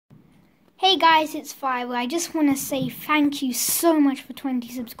Hey guys, it's Five. I just want to say thank you so much for 20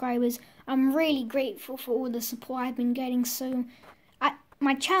 subscribers. I'm really grateful for all the support I've been getting.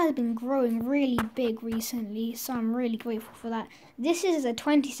 My channel has been growing really big recently, so I'm really grateful for that. This is a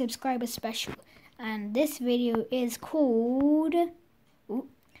 20 subscriber special, and this video is called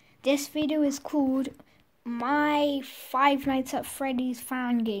my Five Nights at Freddy's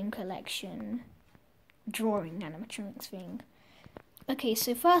fan game collection drawing animatronics thing. Okay,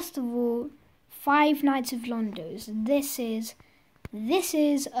 so first of all, Five Nights of Londo's. This is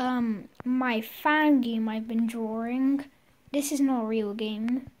my fan game I've been drawing. This is not a real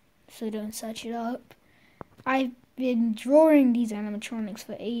game, so don't search it up. I've been drawing these animatronics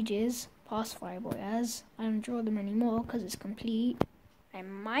for ages, past Fireboy as. I don't draw them anymore because it's complete. I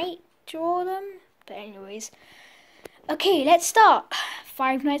might draw them, but anyways. Okay, let's start.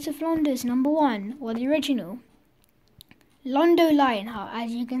 Five Nights of Londo's #1, or the original. Londo Lionheart.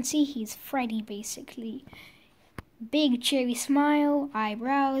 As you can see, he's Freddy basically. Big cheery smile,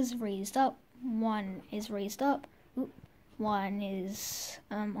 eyebrows raised up. One is raised up. One is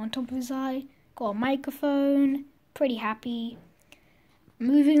on top of his eye. Got a microphone. Pretty happy.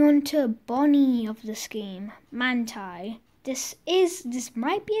 Moving on to Bonnie of this game. Manti. This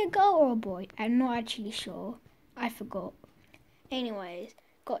might be a girl or a boy. I'm not actually sure. I forgot. Anyways,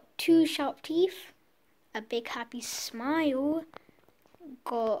 got two sharp teeth. A big happy smile,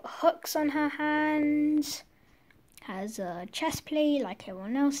 got hooks on her hands, has a chest plate like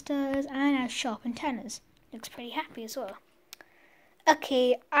everyone else does, and has sharp antennas. Looks pretty happy as well.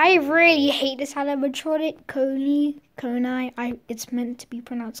 Okay, I really hate this animatronic, Coney. It's meant to be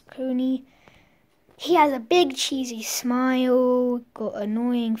pronounced Coney. He has a big cheesy smile, got an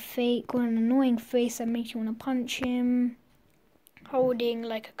annoying face that makes you want to punch him, holding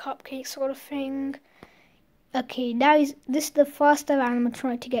like a cupcake sort of thing. Okay, this is the first ever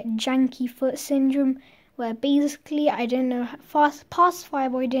animatronic to get janky foot syndrome, where basically I didn't know, past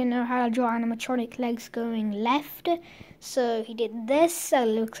Fireboy didn't know how to draw animatronic legs going left, so he did this, so it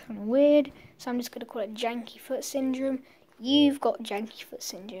looks kind of weird, so I'm just going to call it janky foot syndrome. You've got janky foot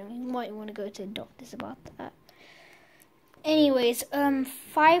syndrome, you might want to go to the doctors about that. Anyways,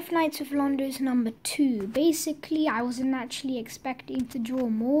 Five Nights of Londo's #2. Basically, I wasn't actually expecting to draw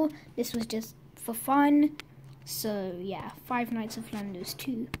more, this was just for fun. So yeah, Five Nights of Londo's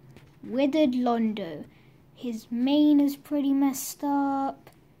 2. Withered Londo. His mane is pretty messed up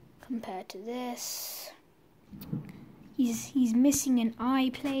compared to this. He's missing an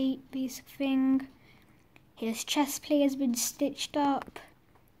eye plate, basic thing. His chest plate has been stitched up.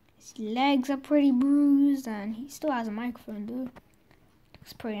 His legs are pretty bruised, and he still has a microphone though.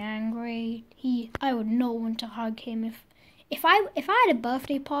 Looks pretty angry. I would not want to hug him if I had a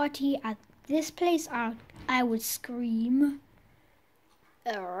birthday party at this place. I would scream.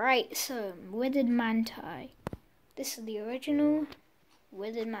 Alright, so Withered Manti. This is the original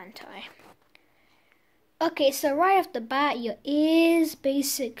Withered Manti. Okay, so right off the bat, your ears,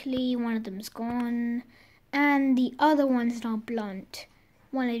 basically, one of them's gone. And the other one's now blunt.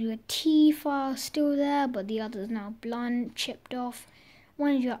 One of your teeth are still there, but the other's now blunt, chipped off.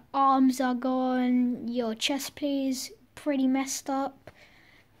 One of your arms are gone. Your chest plate is pretty messed up.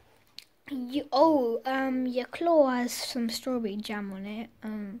 Your claw has some strawberry jam on it.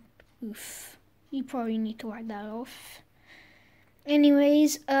 Oof. You probably need to wipe that off.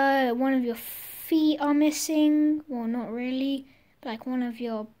 Anyways, one of your feet are missing. Well, not really. But like one of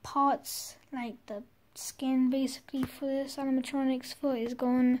your parts, like the skin basically for this animatronic's foot is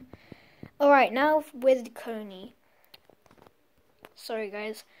gone. Alright, now with Coney. Sorry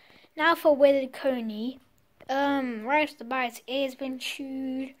guys. Now for Withered Coney. Right off the bat, his ear's been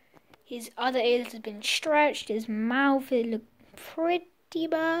chewed. His other ears have been stretched. His mouth, it looked pretty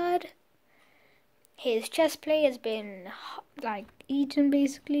bad. His chest plate has been, like, eaten,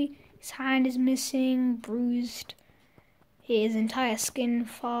 basically. His hand is missing, bruised. His entire skin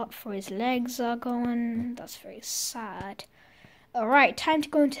part for his legs are gone. That's very sad. Alright, time to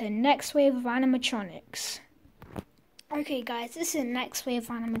go into the next wave of animatronics. Okay, guys, this is the next wave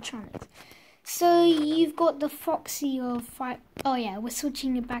of animatronics. So you've got the Foxy of we're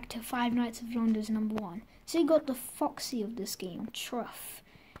switching it back to Five Nights of Londo's #1. So you got the Foxy of this game, Truff.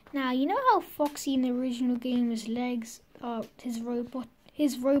 Now you know how Foxy in the original game, his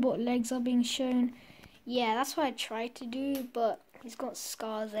robot legs are being shown. Yeah, that's what I tried to do, but he's got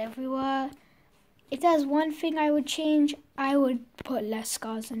scars everywhere. If there's one thing I would change, I would put less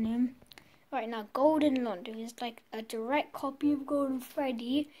scars on him. Right now, Golden Londo is like a direct copy of Golden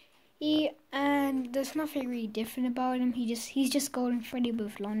Freddy. And there's nothing really different about him. He's just Golden Freddy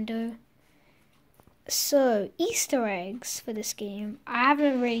with Londo. So, Easter eggs for this game. I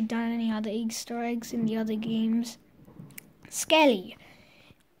haven't really done any other Easter eggs in the other games. Skelly.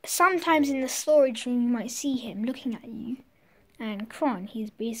 Sometimes in the storage room you might see him looking at you. And Kron,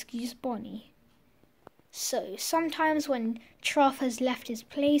 he's basically just Bonnie. So, sometimes when Truff has left his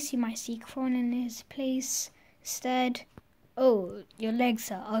place, you might see Kron in his place instead. Oh, your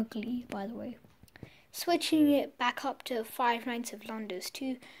legs are ugly, by the way. Switching it back up to Five Nights of London's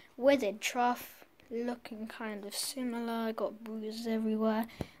 2, withered Truff, looking kind of similar, got bruises everywhere.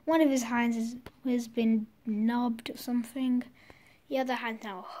 One of his hands has been nubbed or something. The other hand's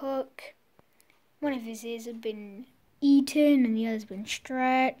now a hook. One of his ears had been eaten and the other's been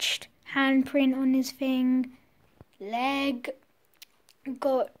stretched. Handprint on his thing. Leg.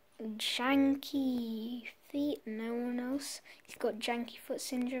 Got janky feet. No one else. He's got janky foot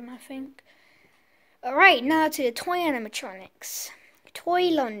syndrome, I think. Alright, now to the toy animatronics. Toy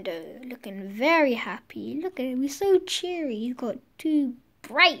Londo, looking very happy. Look at him, he's so cheery. He's got two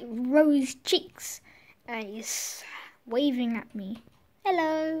bright rose cheeks. And he's waving at me.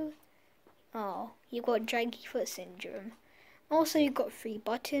 Hello. Oh, you've got janky foot syndrome. Also, you've got 3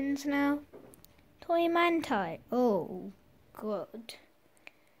 buttons now. Toy Manti. Oh, God.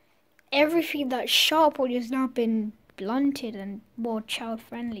 Everything that's sharp on you has now been blunted and more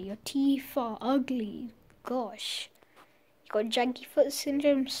child-friendly. Your teeth are ugly. Gosh. You got janky foot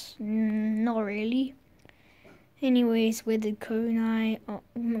syndrome? Not really. Anyways, withered Coney. Oh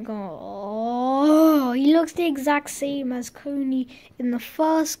my god. Oh, he looks the exact same as Coney in the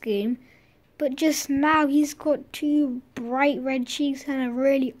first game. But just now he's got 2 bright red cheeks and a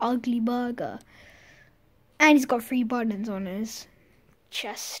really ugly burger. And he's got 3 buttons on his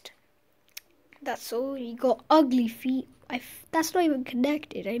chest. That's all. He got ugly feet. That's not even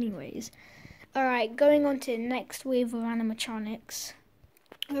connected anyways. Alright, going on to the next wave of animatronics.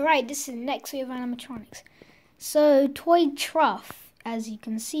 Alright, this is the next wave of animatronics. So, Toy Truff, as you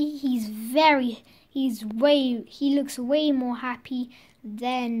can see, he looks way more happy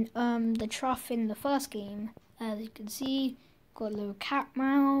than the Truff in the first game. As you can see, got a little cat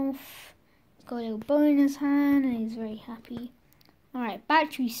mouth, got a little bone in his hand, and he's very happy. Alright,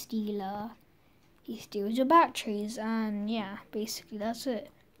 Battery Stealer. He steals your batteries, and yeah, basically that's it.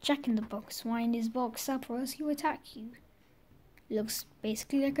 Jack in the Box, wind his box up or else he'll attack you. Looks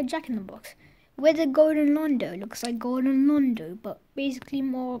basically like a Jack in the Box. Withered Golden Londo, looks like Golden Londo, but basically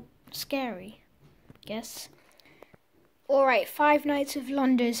more scary, I guess. Alright, Five Nights of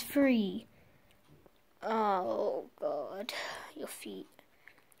Londo's 3. Oh god, your feet.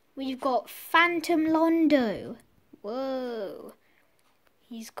 We've got Phantom Londo. Whoa.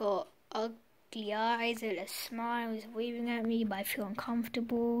 He's got ugly eyes and a smile. He's waving at me, but I feel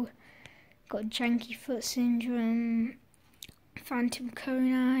uncomfortable. Got janky foot syndrome. Phantom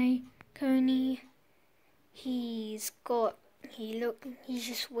Coney. He's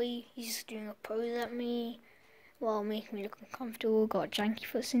just doing a pose at me while making me look uncomfortable. Got janky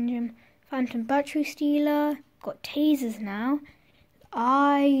foot syndrome. Phantom Battery Stealer. Got tasers now.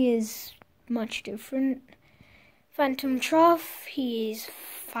 Eye is much different. Phantom Truff, he's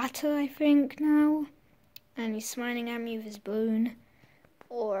fatter I think now. And he's smiling at me with his bone.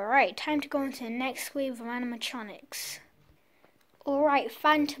 Alright, time to go on to the next wave of animatronics. Alright,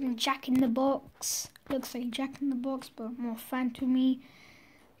 Phantom Jack in the Box. Looks like Jack in the Box, but more phantom-y.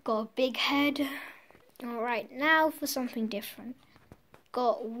 Got a big head. Alright, now for something different.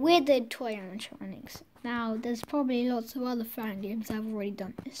 Got withered toy animatronics. Now, there's probably lots of other fan games that have already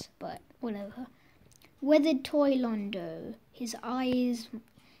done this, but whatever. Withered Toy Londo. His eyes,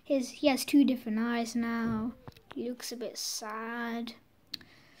 he has 2 different eyes now. He looks a bit sad.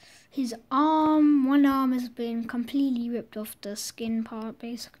 His arm, one arm has been completely ripped off the skin part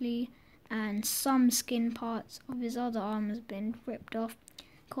basically, and some skin parts of his other arm has been ripped off.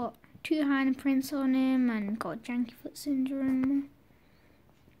 Got 2 handprints on him and got janky foot syndrome.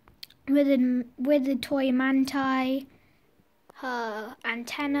 Withered Toy Manti. Her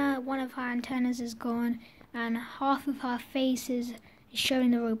antenna, one of her antennas is gone, and half of her face is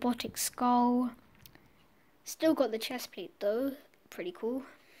showing the robotic skull. Still got the chest plate though, pretty cool.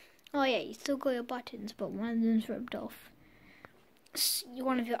 Oh yeah, you still got your buttons, but one of them's ripped off.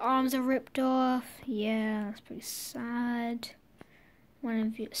 One of your arms are ripped off. Yeah, that's pretty sad.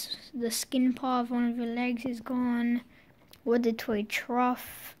 The skin part of one of your legs is gone. Withered Toy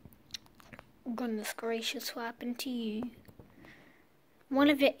Truff. Goodness gracious, what happened to you? One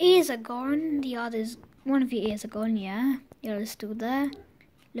of your ears are gone. One of your ears are gone, yeah. The other's still there.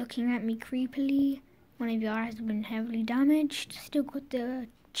 Looking at me creepily. One of your eyes has been heavily damaged. Still got the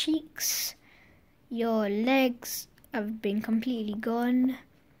cheeks. Your legs have been completely gone.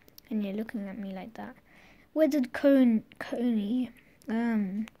 and you're looking at me like that. Withered Coney,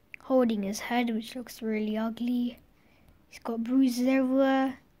 holding his head, which looks really ugly. He's got bruises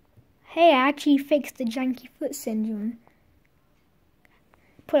everywhere. Hey, I actually fixed the janky foot syndrome.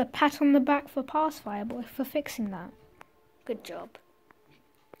 Put a pat on the back for Fireboy for fixing that. Good job.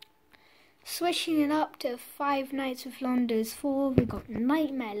 Switching it up to Five Nights with Londo's 4, we've got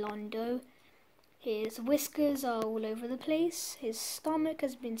Nightmare Londo. His whiskers are all over the place. His stomach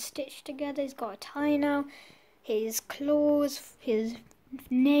has been stitched together. He's got a tie now. His claws, his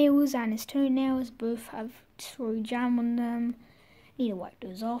nails and his toenails both have strawberry jam on them. Need to wipe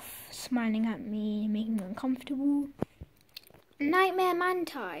those off. Smiling at me, making me uncomfortable. Nightmare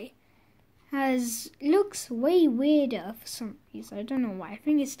Manti looks way weirder for some reason. I don't know why. I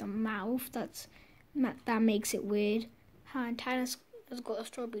think it's the mouth that makes it weird. Her antenna's has got a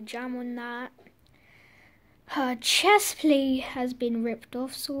strawberry jam on that. Her chest plate has been ripped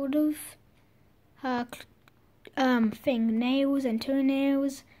off, sort of. Her fingernails and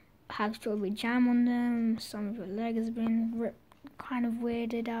toenails have strawberry jam on them. Some of her leg has been ripped, kind of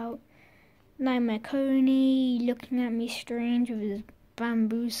weirded out. Nightmare Coney looking at me strange with his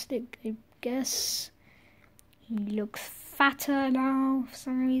bamboo stick, I guess. He looks fatter now for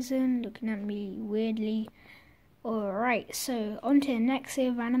some reason, looking at me weirdly. Alright, so on to the next set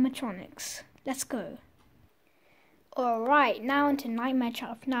of animatronics. Let's go. Alright, now onto Nightmare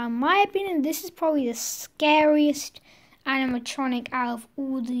Chaff. Now, in my opinion, this is probably the scariest animatronic out of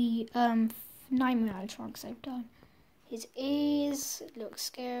all the Nightmare animatronics I've done. His ears look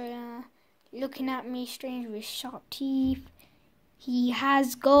scarier, looking at me strange with sharp teeth. He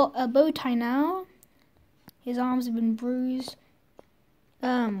has got a bow tie now. His arms have been bruised.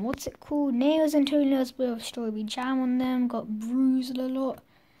 What's it called? Nails and toenails with strawberry jam on them. Got bruised a lot.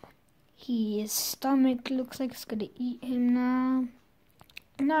 His stomach looks like it's gonna eat him now.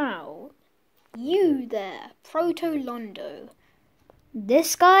 Now, you there, Proto Londo.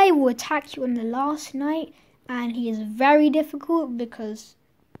 This guy will attack you on the last night, and he is very difficult because,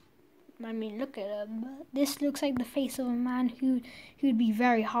 I mean, look at him. This looks like the face of a man who'd be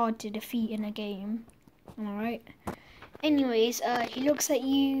very hard to defeat in a game. Alright. Anyways, he looks at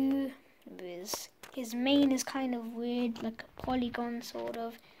you. His mane is kind of weird, like a polygon sort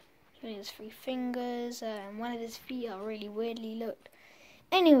of. He has 3 fingers, and one of his feet are really weirdly looked.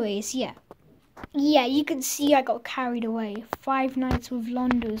 Anyways, yeah. Yeah, you can see I got carried away. 5 Nights with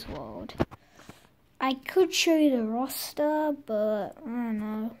Londo's World. I could show you the roster, but I don't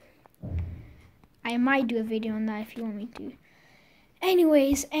know. I might do a video on that if you want me to.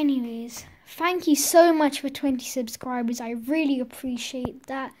 Anyways, thank you so much for 20 subscribers. I really appreciate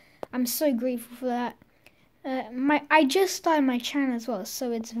that. I'm so grateful for that. I just started my channel as well,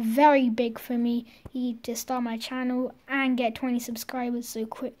 so it's very big for me to start my channel and get 20 subscribers so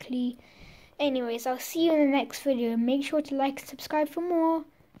quickly. Anyways, I'll see you in the next video. Make sure to like and subscribe for more.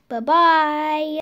 Bye-bye.